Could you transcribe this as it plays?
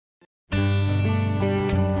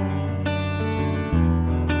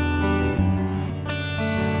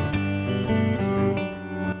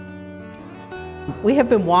We have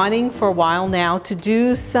been wanting for a while now to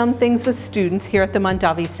do some things with students here at the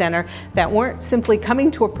Mondavi Center that weren't simply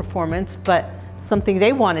coming to a performance, but something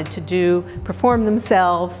they wanted to do, perform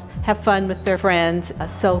themselves, have fun with their friends.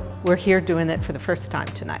 So we're here doing it for the first time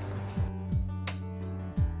tonight.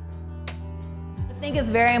 I think it's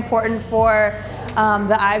very important for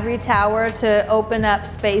the Ivory Tower to open up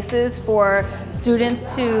spaces for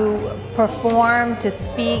students to perform, to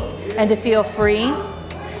speak, and to feel free.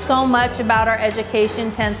 So much about our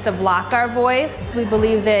education tends to block our voice. We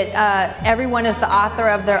believe that everyone is the author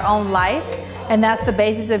of their own life, and that's the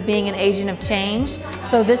basis of being an agent of change.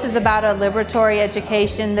 So this is about a liberatory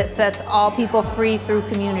education that sets all people free through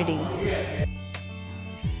community.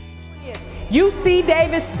 UC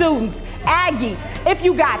Davis students, Aggies, if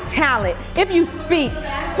you got talent, if you speak,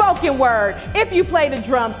 spoken word, if you play the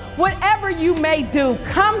drums, whatever you may do,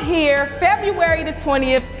 come here February the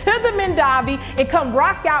 20th to the Mondavi and come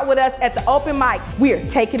rock out with us at the open mic. We are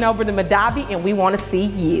taking over the Mondavi and we want to see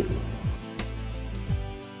you.